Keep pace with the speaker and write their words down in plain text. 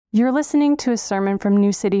You're listening to a sermon from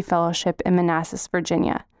New City Fellowship in Manassas,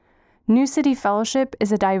 Virginia. New City Fellowship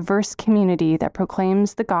is a diverse community that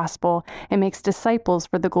proclaims the gospel and makes disciples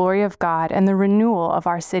for the glory of God and the renewal of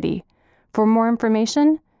our city. For more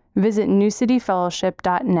information, visit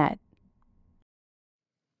newcityfellowship.net.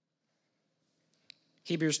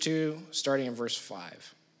 Hebrews 2, starting in verse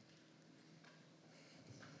 5.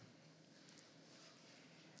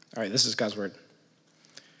 All right, this is God's word.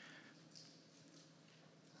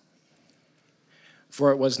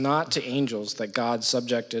 For it was not to angels that God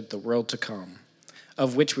subjected the world to come,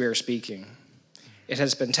 of which we are speaking. It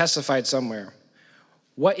has been testified somewhere,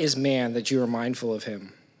 "What is man that you are mindful of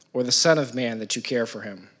him, or the son of man that you care for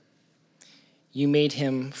him? You made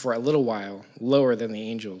him for a little while lower than the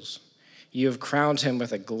angels. You have crowned him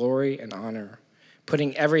with a glory and honor,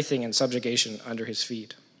 putting everything in subjugation under his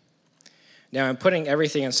feet. Now in putting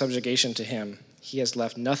everything in subjugation to him, he has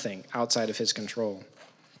left nothing outside of his control.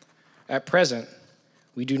 At present,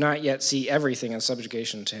 we do not yet see everything in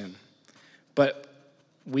subjugation to him, but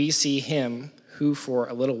we see him who for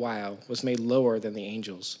a little while was made lower than the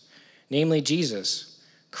angels, namely Jesus,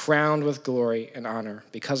 crowned with glory and honor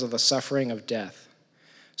because of the suffering of death,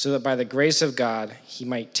 so that by the grace of God he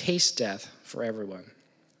might taste death for everyone.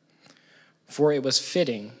 For it was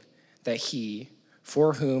fitting that he,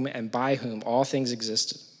 for whom and by whom all things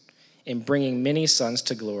existed, in bringing many sons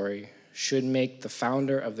to glory, should make the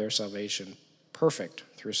founder of their salvation perfect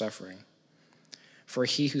through suffering. For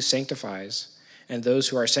he who sanctifies and those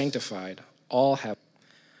who are sanctified all have.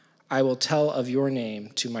 I will tell of your name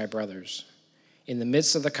to my brothers. In the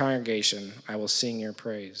midst of the congregation, I will sing your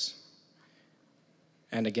praise.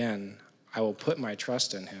 And again, I will put my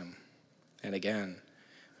trust in him. And again,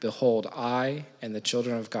 behold, I and the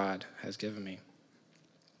children of God has given me.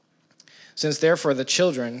 Since therefore the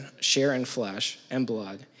children share in flesh and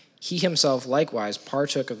blood, he himself likewise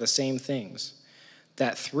partook of the same things,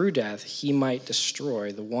 that through death he might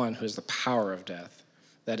destroy the one who is the power of death,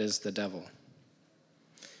 that is, the devil,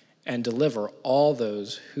 and deliver all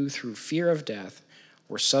those who through fear of death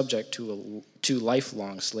were subject to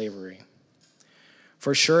lifelong slavery.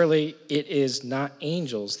 For surely it is not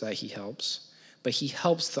angels that he helps, but he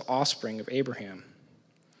helps the offspring of Abraham.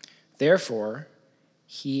 Therefore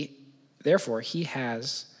he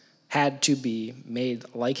has had to be made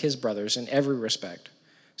like his brothers in every respect,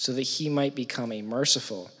 so that he might become a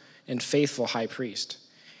merciful and faithful high priest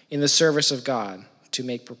in the service of God to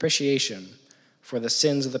make propitiation for the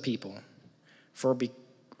sins of the people. For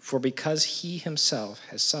because he himself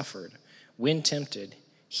has suffered, when tempted,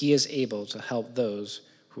 he is able to help those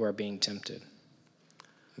who are being tempted.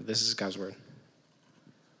 This is God's word.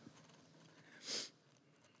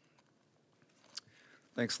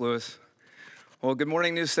 Thanks, Lewis. Well, good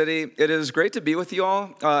morning, New City. It is great to be with you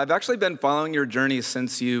all. I've actually been following your journey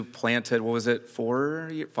since you planted,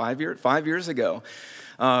 5 years ago?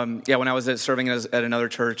 When I was serving at another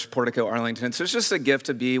church, Portico, Arlington. So it's just a gift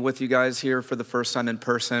to be with you guys here for the first time in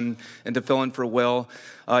person and to fill in for Will.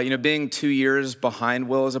 Being 2 years behind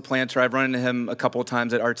Will as a planter, I've run into him a couple of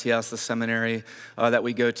times at RTS, the seminary that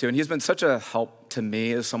we go to, and he's been such a help to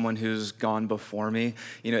me as someone who's gone before me,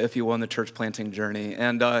 if you will, in the church planting journey.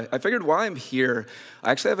 And I figured while I'm here,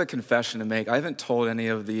 I actually have a confession to make. I haven't told any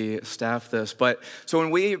of the staff this, but so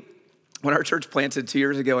when our church planted 2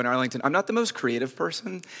 years ago in Arlington, I'm not the most creative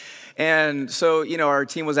person. And so, our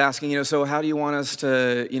team was asking, so how do you want us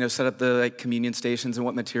to, set up the communion stations and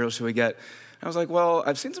what materials should we get? And I was like, well,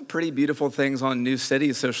 I've seen some pretty beautiful things on New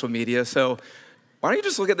City's social media. So why don't you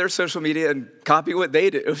just look at their social media and copy what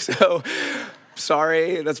they do? So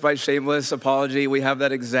sorry, that's my shameless apology. We have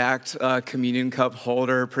that exact communion cup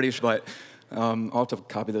holder, pretty sure, but I'll have to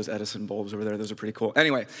copy those Edison bulbs over there. Those are pretty cool.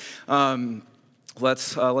 Anyway,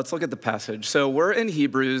 Let's look at the passage. So we're in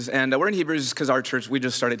Hebrews, and we're in Hebrews because our church, we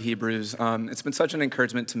just started Hebrews. It's been such an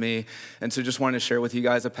encouragement to me, and so just wanted to share with you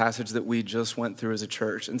guys a passage that we just went through as a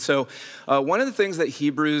church. And so one of the things that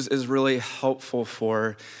Hebrews is really helpful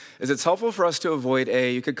for is it's helpful for us to avoid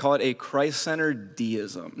you could call it a Christ-centered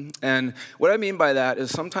deism. And what I mean by that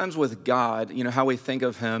is sometimes with God, how we think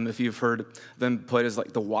of him, if you've heard them put as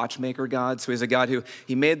like the watchmaker God. So he's a God who,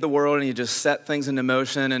 he made the world and he just set things into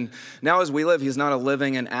motion. And now as we live, he's not a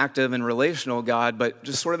living and active and relational God, but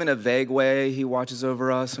just sort of in a vague way, he watches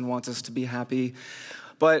over us and wants us to be happy.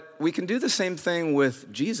 But we can do the same thing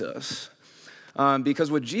with Jesus.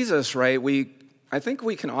 Because with Jesus, right, I think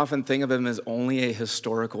we can often think of him as only a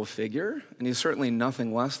historical figure, and he's certainly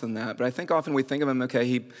nothing less than that. But I think often we think of him,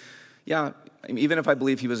 even if I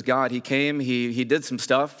believe he was God, he came, he did some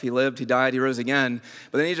stuff, he lived, he died, he rose again,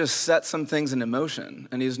 but then he just set some things into motion,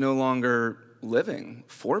 and he's no longer living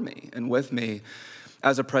for me and with me.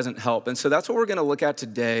 as a present help. And so that's what we're going to look at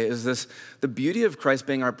today is the beauty of Christ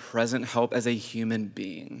being our present help as a human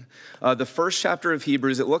being. The first chapter of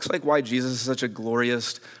Hebrews, it looks like why Jesus is such a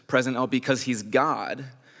glorious present help because he's God.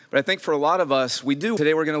 But I think for a lot of us,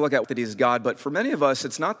 today we're going to look at that he's God, but for many of us,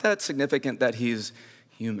 it's not that significant that he's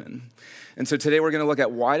human. And so today we're going to look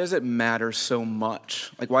at why does it matter so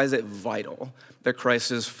much? Like why is it vital that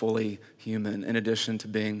Christ is fully human in addition to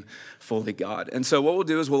being fully God? And so what we'll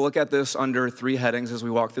do is we'll look at this under three headings as we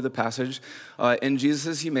walk through the passage. In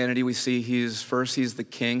Jesus' humanity, we see he's the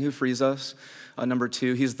king who frees us. Number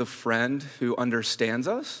two, he's the friend who understands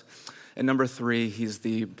us. And number three, he's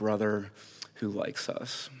the brother who likes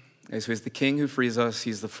us. Okay, so he's the king who frees us,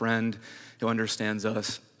 he's the friend who understands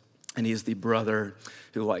us, and he's the brother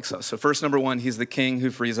who likes us. So first, number one, he's the king who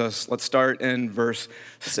frees us. Let's start in verse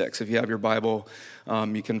 6. If you have your Bible,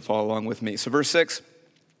 you can follow along with me. So verse 6,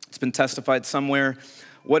 it's been testified somewhere.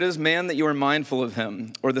 What is man that you are mindful of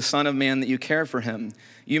him, or the son of man that you care for him?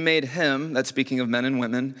 You made him, that's speaking of men and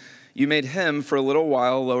women, you made him for a little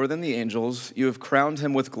while lower than the angels. You have crowned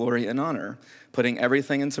him with glory and honor, putting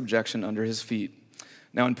everything in subjection under his feet.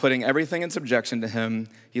 Now, in putting everything in subjection to him,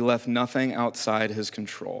 he left nothing outside his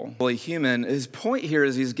control. Fully human, his point here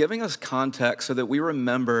is he's giving us context so that we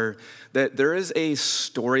remember that there is a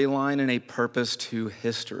storyline and a purpose to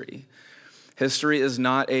history. History is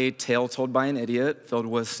not a tale told by an idiot filled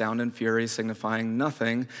with sound and fury signifying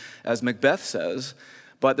nothing, as Macbeth says,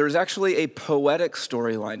 but there's actually a poetic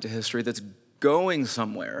storyline to history that's going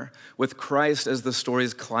somewhere with Christ as the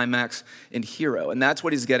story's climax and hero. And that's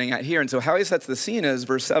what he's getting at here. And so how he sets the scene is,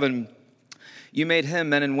 verse 7, you made him,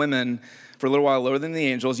 men and women, for a little while lower than the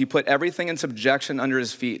angels. You put everything in subjection under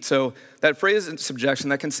his feet. So that phrase in subjection,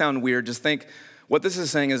 that can sound weird. Just think, what this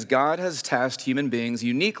is saying is God has tasked human beings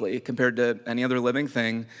uniquely compared to any other living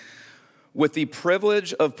thing with the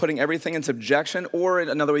privilege of putting everything in subjection, or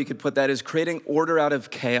another way you could put that is creating order out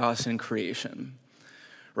of chaos in creation.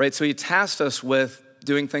 Right, so he tasked us with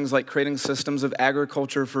doing things like creating systems of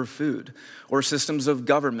agriculture for food, or systems of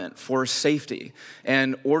government for safety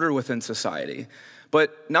and order within society.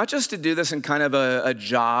 But not just to do this in kind of a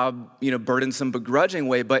job, burdensome, begrudging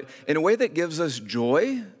way, but in a way that gives us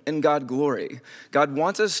joy and God glory. God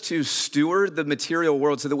wants us to steward the material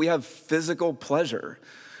world so that we have physical pleasure,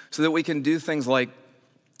 so that we can do things like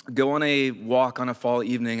go on a walk on a fall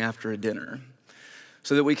evening after a dinner,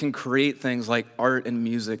 so that we can create things like art and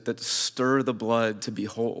music that stir the blood to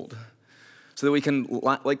behold, so that we can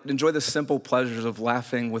enjoy the simple pleasures of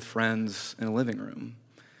laughing with friends in a living room.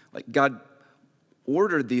 Like God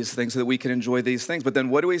ordered these things so that we can enjoy these things. But then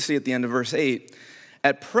what do we see at the end of verse 8?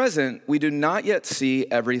 At present, we do not yet see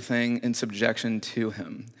everything in subjection to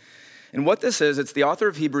him. And what this is, it's the author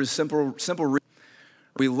of Hebrews' simple.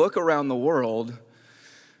 We look around the world,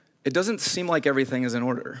 it doesn't seem like everything is in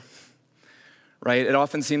order. Right? It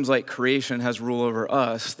often seems like creation has rule over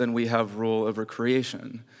us than we have rule over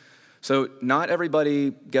creation. So not everybody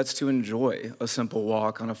gets to enjoy a simple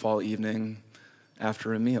walk on a fall evening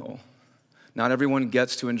after a meal. Not everyone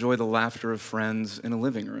gets to enjoy the laughter of friends in a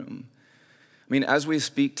living room. I mean, as we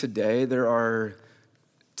speak today, there are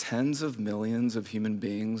tens of millions of human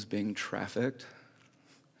beings being trafficked,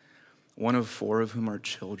 1 of 4 of whom are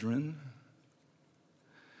children.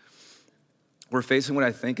 We're facing what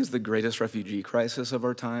I think is the greatest refugee crisis of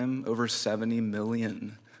our time, over 70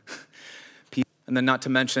 million people. And then not to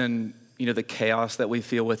mention, the chaos that we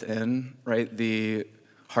feel within, right? The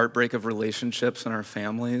heartbreak of relationships in our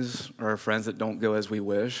families, or our friends that don't go as we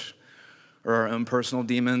wish, or our own personal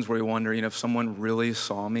demons where we wonder, if someone really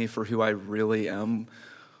saw me for who I really am,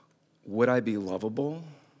 would I be lovable?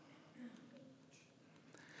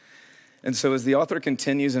 And so as the author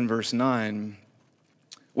continues in verse 9,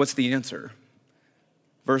 what's the answer?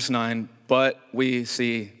 Verse 9, but we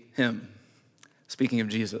see him, speaking of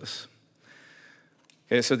Jesus.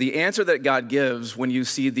 Okay, so the answer that God gives when you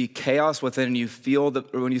see the chaos within and you feel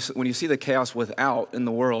when you see the chaos without in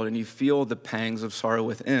the world and you feel the pangs of sorrow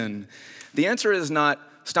within, the answer is not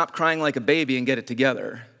stop crying like a baby and get it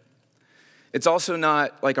together. It's also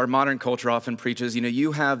not like our modern culture often preaches,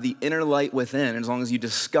 you have the inner light within, and as long as you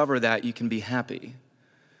discover that, you can be happy.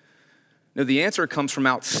 No, the answer comes from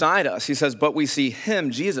outside us. He says, but we see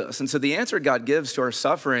him, Jesus. And so the answer God gives to our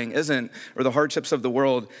suffering or the hardships of the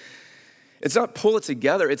world, it's not pull it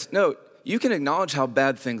together. It's no, you can acknowledge how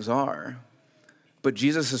bad things are, but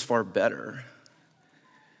Jesus is far better.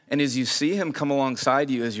 And as you see him come alongside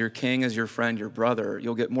you as your king, as your friend, your brother,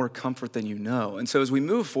 you'll get more comfort than you know. And so as we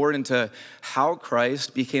move forward into how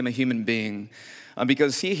Christ became a human being,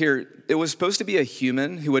 because it was supposed to be a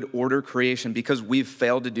human who would order creation because we've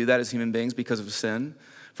failed to do that as human beings because of sin,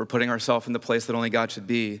 for putting ourselves in the place that only God should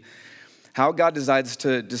be. How God decides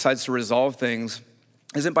to resolve things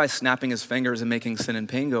isn't by snapping his fingers and making sin and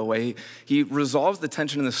pain go away. He resolves the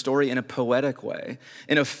tension in the story in a poetic way,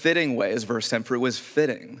 in a fitting way, as verse 10, for it was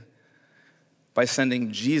fitting, by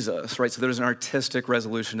sending Jesus, right? So there's an artistic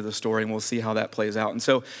resolution to the story, and we'll see how that plays out. And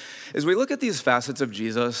so as we look at these facets of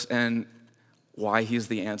Jesus and why he's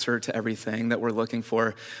the answer to everything that we're looking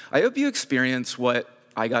for, I hope you experience what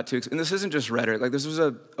I got to, and this isn't just rhetoric, like this was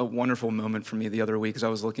a wonderful moment for me the other week as I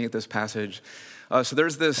was looking at this passage. So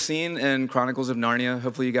there's this scene in Chronicles of Narnia.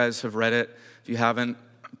 Hopefully you guys have read it. If you haven't,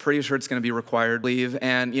 I'm pretty sure it's gonna be required. Leave.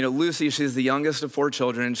 And Lucy, she's the youngest of 4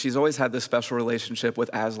 children. She's always had this special relationship with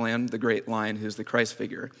Aslan, the great lion, who's the Christ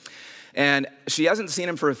figure. And she hasn't seen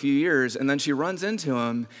him for a few years, and then she runs into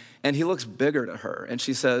him, and he looks bigger to her. And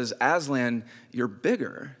she says, Aslan, you're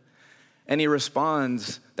bigger. And he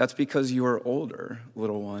responds, that's because you are older,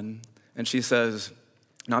 little one. And she says,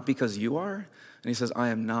 not because you are? And he says, I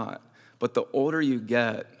am not. But the older you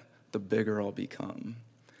get, the bigger I'll become.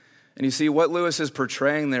 And you see, what Lewis is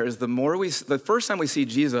portraying there is the first time we see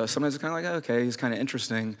Jesus, sometimes it's kind of like, okay, he's kind of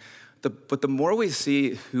interesting. But the more we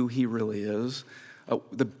see who he really is,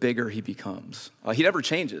 the bigger he becomes. He never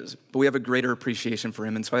changes, but we have a greater appreciation for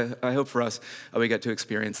him. And so I hope for us, we get to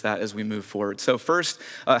experience that as we move forward. So first,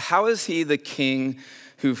 how is he the king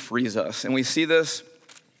who frees us? And we see this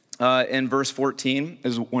in verse 14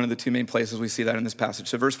 is one of the 2 main places we see that in this passage.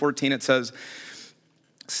 So verse 14, it says,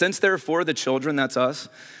 since therefore the children, that's us,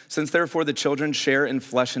 since therefore the children share in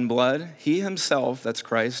flesh and blood, he himself, that's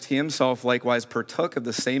Christ, he himself likewise partook of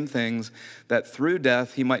the same things, that through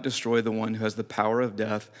death he might destroy the one who has the power of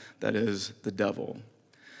death, that is the devil.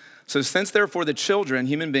 So since therefore the children,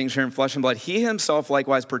 human beings, share in flesh and blood, he himself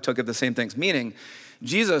likewise partook of the same things, meaning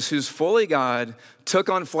Jesus, who's fully God, took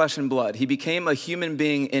on flesh and blood. He became a human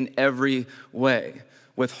being in every way,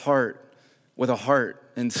 with a heart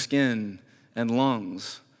and skin and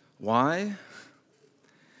lungs. Why?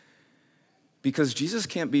 Because Jesus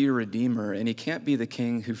can't be your redeemer, and he can't be the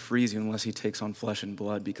king who frees you unless he takes on flesh and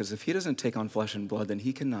blood, because if he doesn't take on flesh and blood, then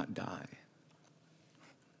he cannot die.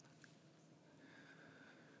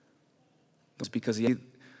 It's because the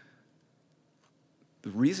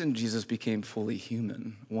reason Jesus became fully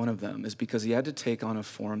human, one of them, is because he had to take on a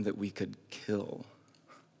form that we could kill.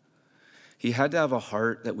 He had to have a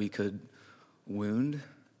heart that we could wound.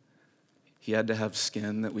 He had to have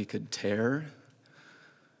skin that we could tear.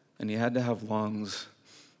 And he had to have lungs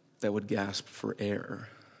that would gasp for air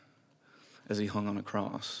as he hung on a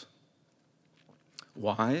cross.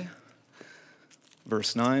 Why?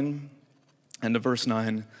 Verse 9, end of verse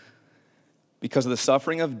 9. Because of the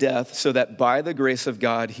suffering of death, so that by the grace of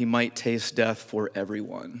God, he might taste death for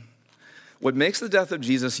everyone. What makes the death of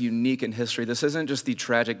Jesus unique in history, this isn't just the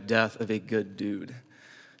tragic death of a good dude.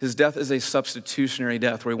 His death is a substitutionary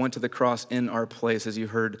death where he went to the cross in our place, as you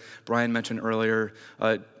heard Brian mention earlier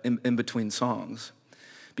in between songs.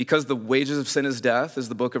 Because the wages of sin is death, as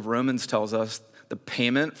the book of Romans tells us, the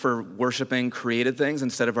payment for worshiping created things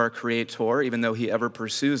instead of our creator, even though he ever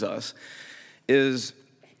pursues us, is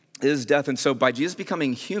death. And so by Jesus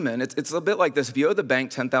becoming human, it's a bit like this. If you owe the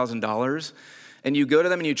bank $10,000 and you go to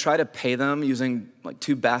them and you try to pay them using like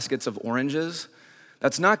 2 baskets of oranges,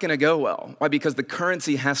 that's not gonna go well. Why? Because the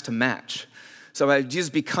currency has to match. So by Jesus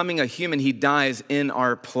becoming a human, he dies in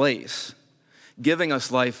our place, giving us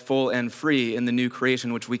life full and free in the new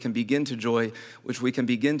creation, which we can begin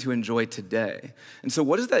to enjoy today. And so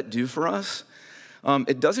what does that do for us?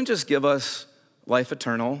 It doesn't just give us life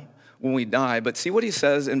eternal when we die, but see what he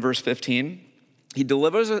says in verse 15. He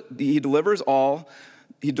delivers all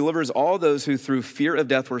those who through fear of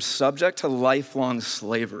death were subject to lifelong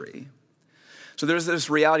slavery. So there's this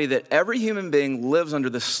reality that every human being lives under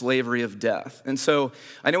the slavery of death. And so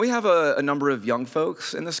I know we have a number of young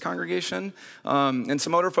folks in this congregation, and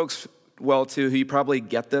some older folks well too, who you probably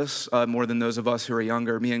get this more than those of us who are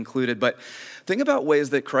younger, me included. But think about ways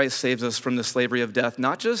that Christ saves us from the slavery of death,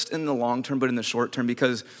 not just in the long term, but in the short term,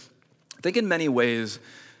 because I think in many ways,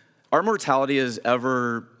 our mortality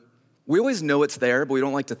we always know it's there, but we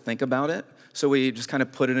don't like to think about it. So we just kind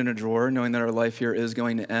of put it in a drawer, knowing that our life here is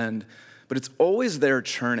going to end. But it's always there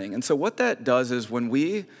churning. And so what that does is when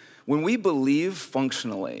we believe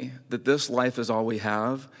functionally that this life is all we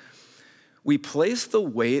have, we place the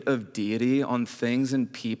weight of deity on things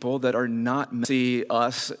and people that are not meant to see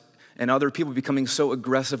us and other people becoming so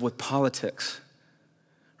aggressive with politics.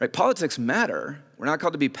 Right? Politics matter. We're not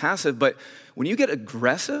called to be passive, but when you get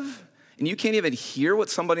aggressive and you can't even hear what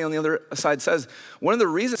somebody on the other side says, one of the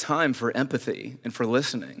reasons it's time for empathy and for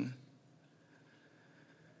listening.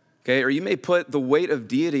 Okay, or you may put the weight of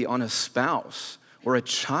deity on a spouse or a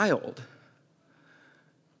child,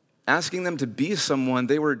 asking them to be someone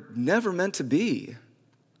they were never meant to be.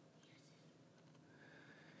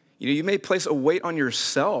 You may place a weight on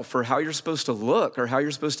yourself for how you're supposed to look or how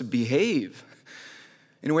you're supposed to behave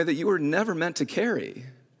in a way that you were never meant to carry.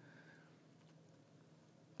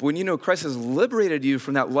 But when you know Christ has liberated you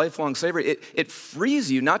from that lifelong slavery, it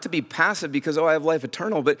frees you not to be passive because, I have life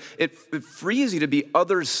eternal, but it frees you to be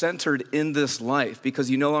others-centered in this life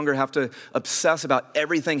because you no longer have to obsess about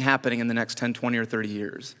everything happening in the next 10, 20, or 30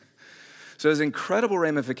 years. So it has incredible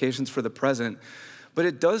ramifications for the present, but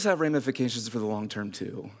it does have ramifications for the long term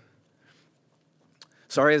too.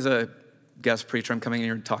 Sorry, as a guest preacher, I'm coming in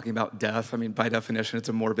here and talking about death. I mean, by definition, it's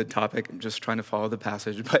a morbid topic. I'm just trying to follow the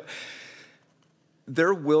passage. But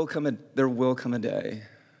there will come a day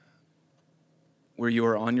where you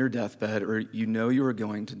are on your deathbed or you know you are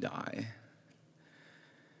going to die.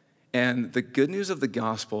 And the good news of the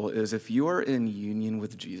gospel is if you are in union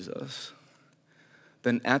with Jesus,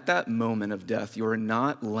 then at that moment of death, you are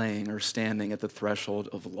not laying or standing at the threshold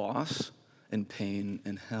of loss and pain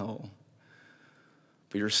and hell.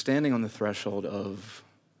 But you're standing on the threshold of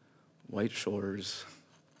white shores,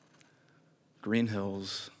 green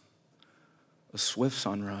hills, a swift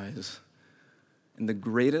sunrise, and the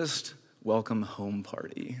greatest welcome home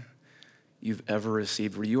party you've ever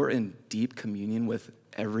received, where you are in deep communion with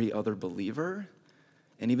every other believer,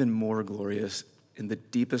 and even more glorious, in the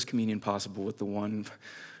deepest communion possible with the one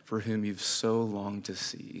for whom you've so longed to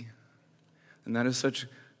see. And that is such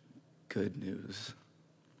good news.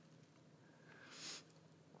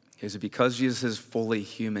 Okay, so because Jesus is fully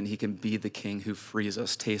human, he can be the king who frees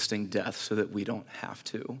us, tasting death so that we don't have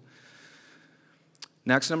to.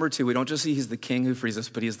 Next, number 2, we don't just see he's the king who frees us,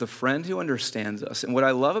 but he's the friend who understands us. And what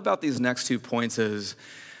I love about these next 2 points is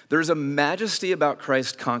there's a majesty about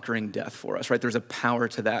Christ conquering death for us, right? There's a power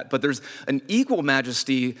to that. But there's an equal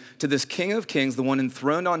majesty to this King of Kings, the one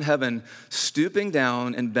enthroned on heaven, stooping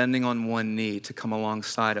down and bending on one knee to come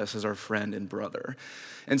alongside us as our friend and brother.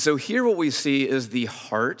 And so here what we see is the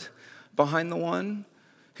heart behind the one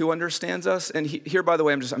who understands us. And here, by the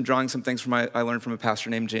way, I'm drawing some things from I learned from a pastor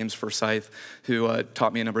named James Forsyth, who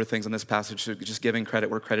taught me a number of things on this passage, so just giving credit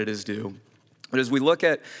where credit is due. But as we look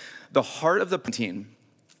at the heart of the team,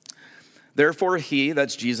 therefore he,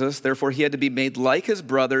 that's Jesus, therefore he had to be made like his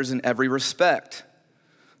brothers in every respect,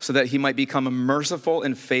 so that he might become a merciful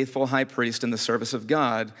and faithful high priest in the service of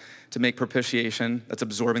God to make propitiation, that's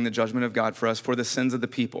absorbing the judgment of God for us, for the sins of the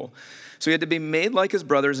people. So he had to be made like his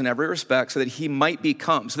brothers in every respect so that he might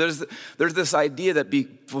become. So there's this idea that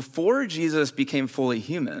before Jesus became fully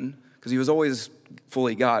human, because he was always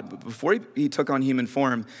fully God, but before he took on human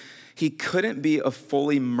form, he couldn't be a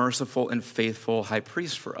fully merciful and faithful high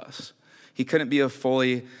priest for us. He couldn't be a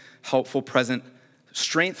fully helpful, present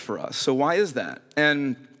strength for us. So why is that?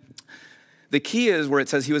 And the key is where it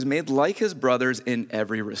says he was made like his brothers in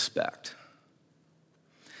every respect.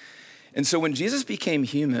 And so when Jesus became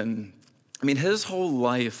human, his whole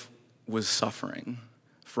life was suffering,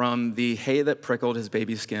 from the hay that prickled his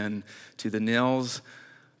baby skin to the nails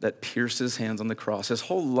that pierced his hands on the cross. His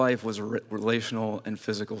whole life was relational and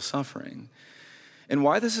physical suffering. And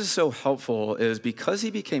why this is so helpful is because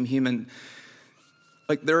he became human,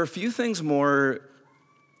 there are a few things more.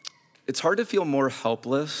 It's hard to feel more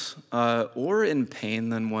helpless or in pain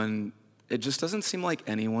than when it just doesn't seem like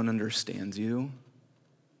anyone understands you.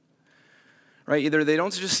 Right? Either they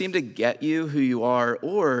don't just seem to get you who you are,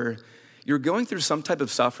 or you're going through some type of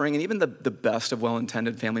suffering, and even the best of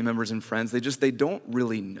well-intended family members and friends, they don't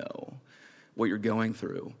really know what you're going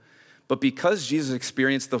through. But because Jesus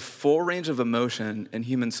experienced the full range of emotion and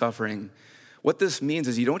human suffering, what this means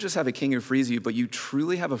is you don't just have a king who frees you, but you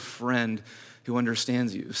truly have a friend who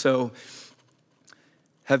understands you. So,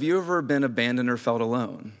 have you ever been abandoned or felt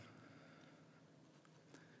alone?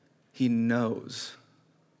 He knows.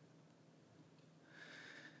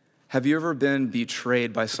 Have you ever been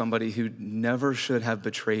betrayed by somebody who never should have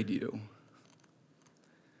betrayed you?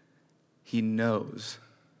 He knows.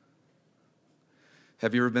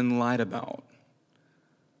 Have you ever been lied about?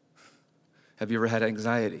 Have you ever had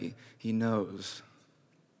anxiety? He knows.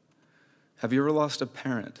 Have you ever lost a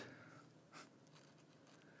parent?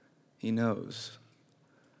 He knows.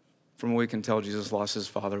 From what we can tell, Jesus lost his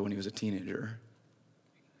father when he was a teenager.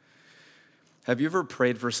 Have you ever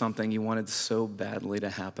prayed for something you wanted so badly to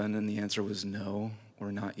happen and the answer was no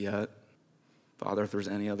or not yet? Father, if there's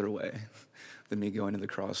any other way than me going to the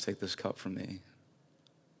cross, take this cup from me.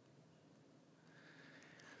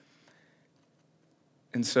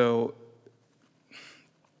 And so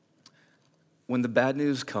when the bad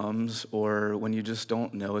news comes, or when you just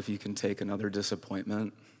don't know if you can take another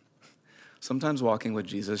disappointment, Sometimes walking with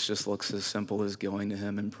Jesus just looks as simple as going to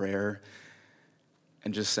him in prayer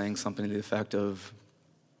and just saying something to the effect of,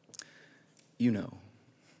 you know.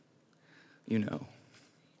 And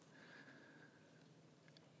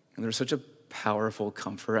there's such a powerful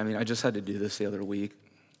comfort. I mean, I just had to do this the other week.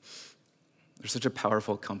 There's such a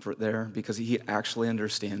powerful comfort there because he actually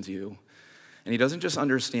understands you. And he doesn't just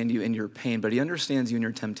understand you in your pain, but he understands you in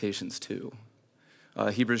your temptations too.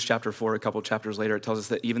 Hebrews chapter 4, a couple chapters later, it tells us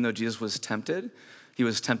that even though Jesus was tempted, he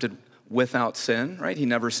was tempted without sin, right? He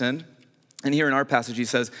never sinned. And here in our passage, he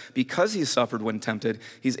says, because he suffered when tempted,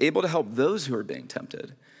 he's able to help those who are being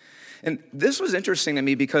tempted. And this was interesting to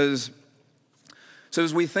me because, so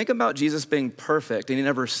as we think about Jesus being perfect and he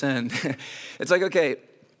never sinned, it's like, okay,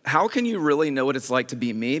 how can you really know what it's like to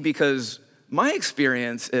be me? Because my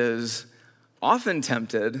experience is often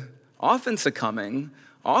tempted, often succumbing,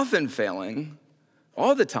 often failing,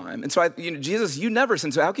 all the time. And so, Jesus, you never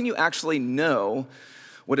sinned, so how can you actually know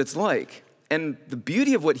what it's like? And the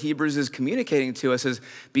beauty of what Hebrews is communicating to us is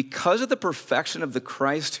because of the perfection of the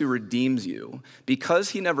Christ who redeems you,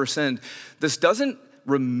 because he never sinned, this doesn't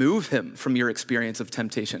remove him from your experience of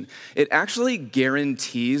temptation. It actually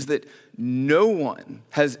guarantees that no one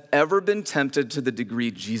has ever been tempted to the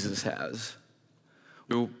degree Jesus has.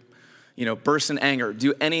 Burst in anger,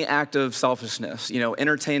 do any act of selfishness,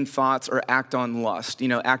 entertain thoughts or act on lust,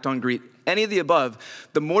 act on greed, any of the above.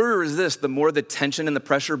 The more we resist, the more the tension and the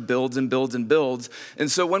pressure builds and builds and builds. And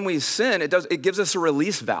so when we sin, it gives us a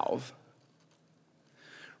release valve,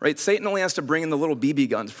 right? Satan only has to bring in the little BB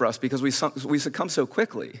guns for us because we succumb so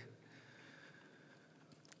quickly.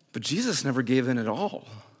 But Jesus never gave in at all.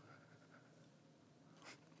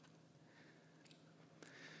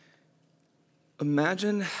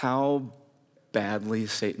 Imagine how badly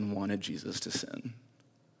Satan wanted Jesus to sin.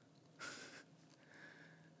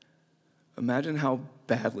 Imagine how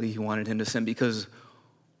badly he wanted him to sin because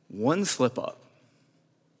one slip up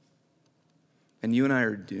and you and I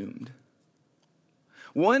are doomed.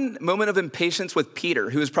 One moment of impatience with Peter,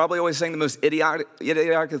 who was probably always saying the most idiotic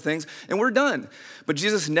things, and we're done. But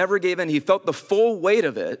Jesus never gave in. He felt the full weight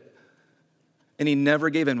of it, and he never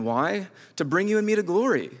gave in. Why? To bring you and me to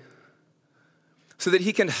glory, so that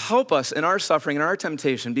he can help us in our suffering and our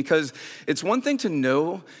temptation, because it's one thing to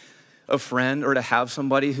know a friend or to have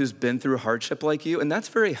somebody who's been through hardship like you, and that's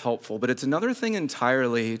very helpful, but it's another thing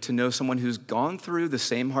entirely to know someone who's gone through the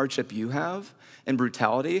same hardship you have and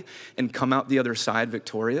brutality and come out the other side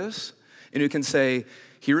victorious, and who can say,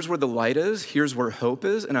 here's where the light is, here's where hope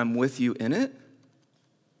is, and I'm with you in it.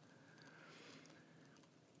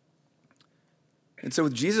 And so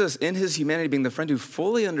with Jesus in his humanity being the friend who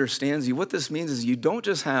fully understands you, what this means is you don't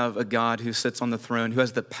just have a God who sits on the throne, who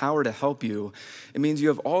has the power to help you. It means you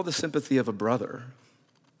have all the sympathy of a brother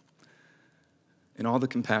and all the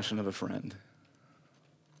compassion of a friend.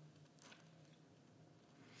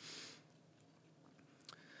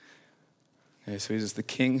 Okay, so he's the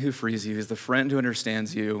king who frees you. He's the friend who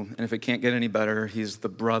understands you. And if it can't get any better, he's the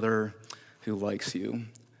brother who likes you.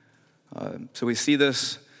 So we see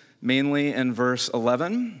this mainly in verse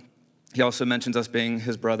 11. He also mentions us being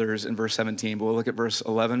his brothers in verse 17, but we'll look at verse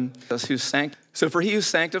 11. So for he who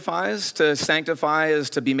sanctifies, to sanctify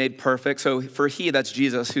is to be made perfect. So for he, that's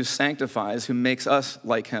Jesus, who sanctifies, who makes us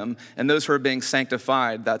like him. And those who are being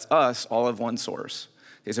sanctified, that's us, all of one source.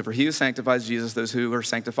 Okay, so for he who sanctifies Jesus, those who are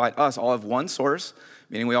sanctified, us, all of one source,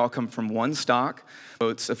 meaning we all come from one stock.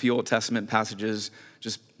 Quotes a few Old Testament passages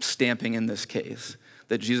just stamping in this case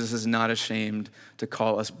that Jesus is not ashamed to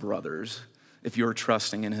call us brothers if you're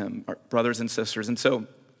trusting in him, brothers and sisters. And so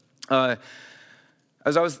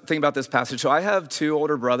as I was thinking about this passage, so I have two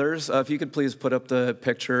older brothers. If you could please put up the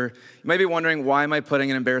picture. You might be wondering, why am I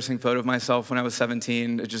putting an embarrassing photo of myself when I was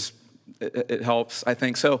 17? It helps, I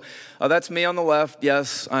think. So that's me on the left.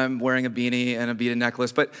 Yes, I'm wearing a beanie and a beaded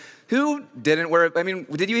necklace, but who didn't wear it? I mean,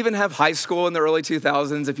 did you even have high school in the early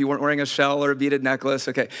 2000s if you weren't wearing a shell or a beaded necklace?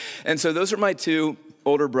 Okay, and so those are my two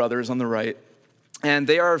older brothers on the right, and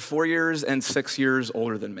they are 4 years and 6 years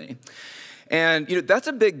older than me. And that's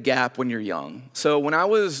a big gap when you're young. So when I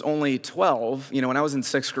was only 12, when I was in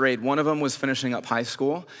 6th grade, one of them was finishing up high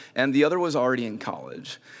school, and the other was already in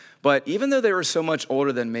college. But even though they were so much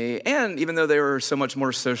older than me, and even though they were so much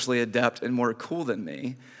more socially adept and more cool than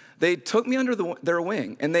me, they took me under their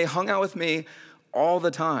wing, and they hung out with me all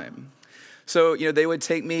the time. So, they would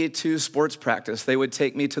take me to sports practice. They would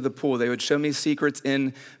take me to the pool. They would show me secrets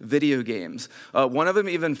in video games. One of them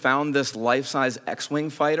even found this life-size X-Wing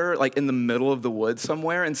fighter, like in the middle of the woods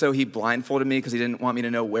somewhere. And so he blindfolded me because he didn't want me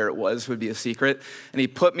to know where it was. It would be a secret. And he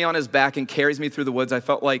put me on his back and carries me through the woods. I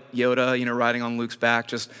felt like Yoda, riding on Luke's back,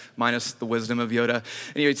 just minus the wisdom of Yoda.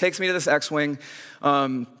 And he takes me to this X-Wing.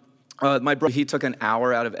 My brother, he took an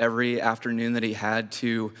hour out of every afternoon that he had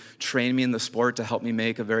to train me in the sport to help me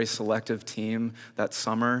make a very selective team that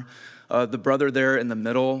summer. The brother there in the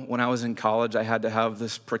middle, when I was in college, I had to have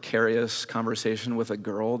this precarious conversation with a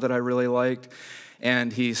girl that I really liked.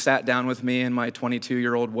 And he sat down with me in my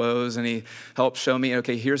 22-year-old woes, and he helped show me,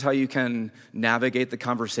 okay, here's how you can navigate the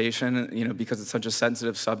conversation, because it's such a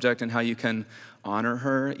sensitive subject, and how you can honor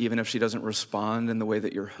her, even if she doesn't respond in the way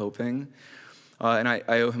that you're hoping. And I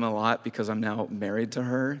owe him a lot because I'm now married to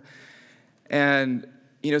her. And,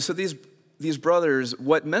 so these brothers,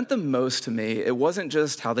 what meant the most to me, it wasn't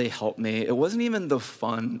just how they helped me. It wasn't even the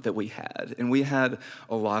fun that we had. And we had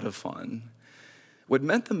a lot of fun. What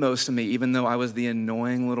meant the most to me, even though I was the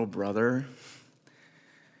annoying little brother,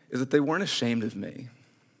 is that they weren't ashamed of me.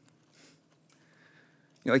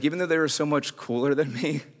 Even though they were so much cooler than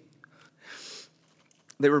me,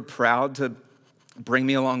 they were proud to bring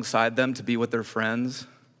me alongside them to be with their friends.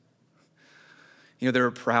 They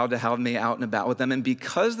were proud to have me out and about with them. And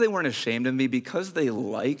because they weren't ashamed of me, because they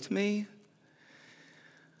liked me,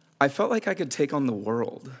 I felt like I could take on the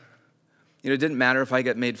world. It didn't matter if I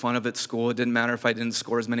got made fun of at school. It didn't matter if I didn't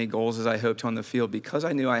score as many goals as I hoped to on the field. Because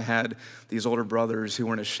I knew I had these older brothers who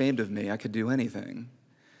weren't ashamed of me, I could do anything.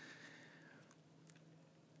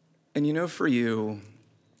 And for you,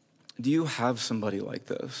 do you have somebody like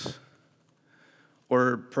this?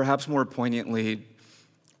 Or perhaps more poignantly,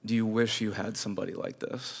 do you wish you had somebody like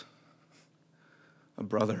this? A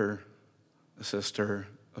brother, a sister,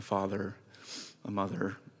 a father, a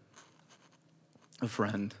mother, a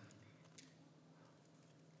friend.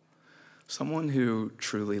 Someone who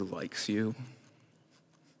truly likes you.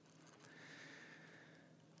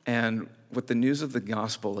 And what the news of the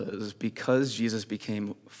gospel is, because Jesus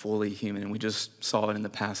became fully human, and we just saw it in the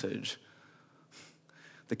passage,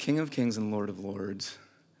 the King of Kings and Lord of Lords,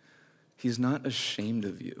 he's not ashamed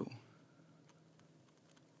of you.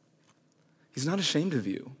 He's not ashamed of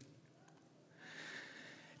you.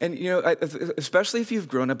 And, especially if you've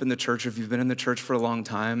grown up in the church, or if you've been in the church for a long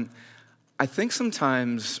time, I think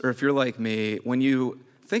sometimes, or if you're like me, when you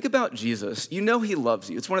think about Jesus, he loves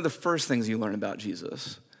you. It's one of the first things you learn about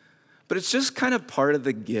Jesus. But it's just kind of part of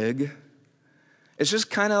the gig. It's just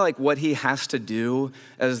kind of like what he has to do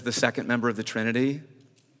as the second member of the Trinity.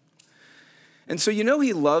 And so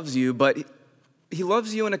he loves you, but he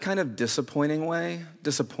loves you in a kind of disappointed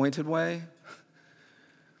way.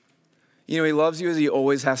 He loves you as he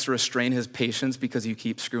always has to restrain his patience because you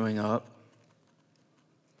keep screwing up.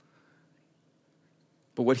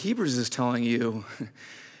 But what Hebrews is telling you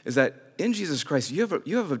is that in Jesus Christ, you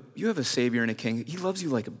have a Savior and a King. He loves you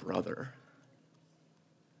like a brother.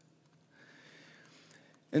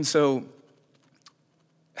 And so,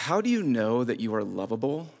 how do you know that you are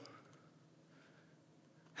lovable?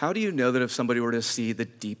 How do you know that if somebody were to see the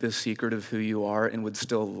deepest secret of who you are and would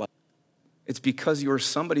still love you? It's because you are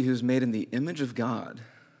somebody who's made in the image of God,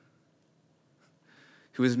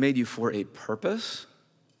 who has made you for a purpose.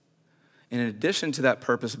 And in addition to that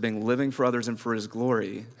purpose of being living for others and for his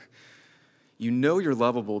glory, you're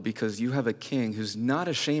lovable because you have a king who's not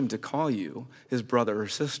ashamed to call you his brother or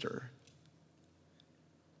sister.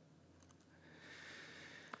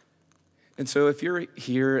 And so if you're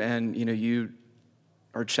here and you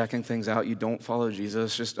are checking things out, you don't follow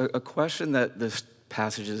Jesus, just a question that this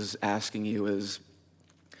passage is asking you is,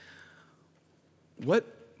 what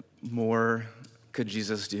more could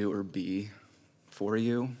Jesus do or be for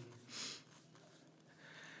you?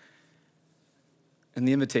 And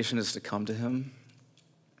the invitation is to come to him.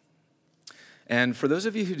 And for those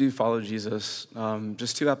of you who do follow Jesus,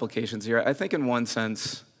 just two applications here. I think in one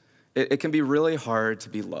sense, it can be really hard to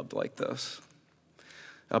be loved like this.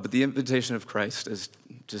 But the invitation of Christ is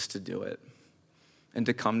just to do it and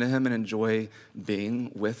to come to him and enjoy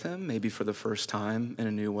being with him, maybe for the first time in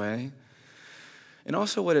a new way. And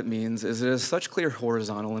also what it means is it has such clear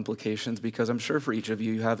horizontal implications because I'm sure for each of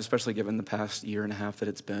you, you have, especially given the past year and a half that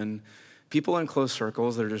it's been, people in close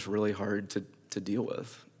circles that are just really hard to deal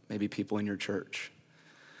with, maybe people in your church.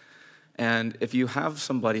 And if you have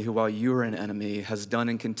somebody who, while you are an enemy, has done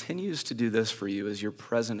and continues to do this for you as your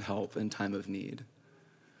present help in time of need,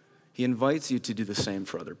 he invites you to do the same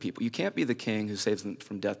for other people. You can't be the king who saves them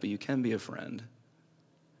from death, but you can be a friend.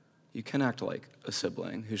 You can act like a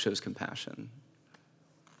sibling who shows compassion.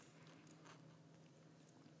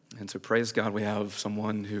 And so praise God, we have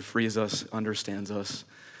someone who frees us, understands us,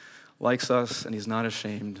 likes us, and he's not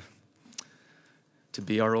ashamed to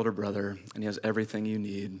be our older brother, and he has everything you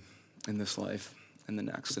need in this life and the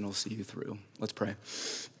next, and he'll see you through. Let's pray.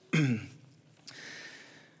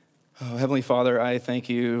 Oh, Heavenly Father, I thank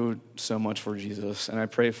you so much for Jesus, and I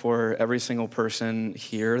pray for every single person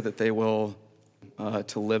here that they will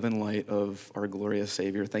to live in light of our glorious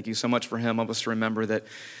Savior. Thank you so much for him. Help us to remember that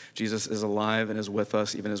Jesus is alive and is with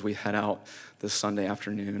us even as we head out this Sunday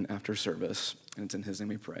afternoon after service. And it's in his name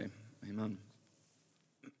we pray. Amen.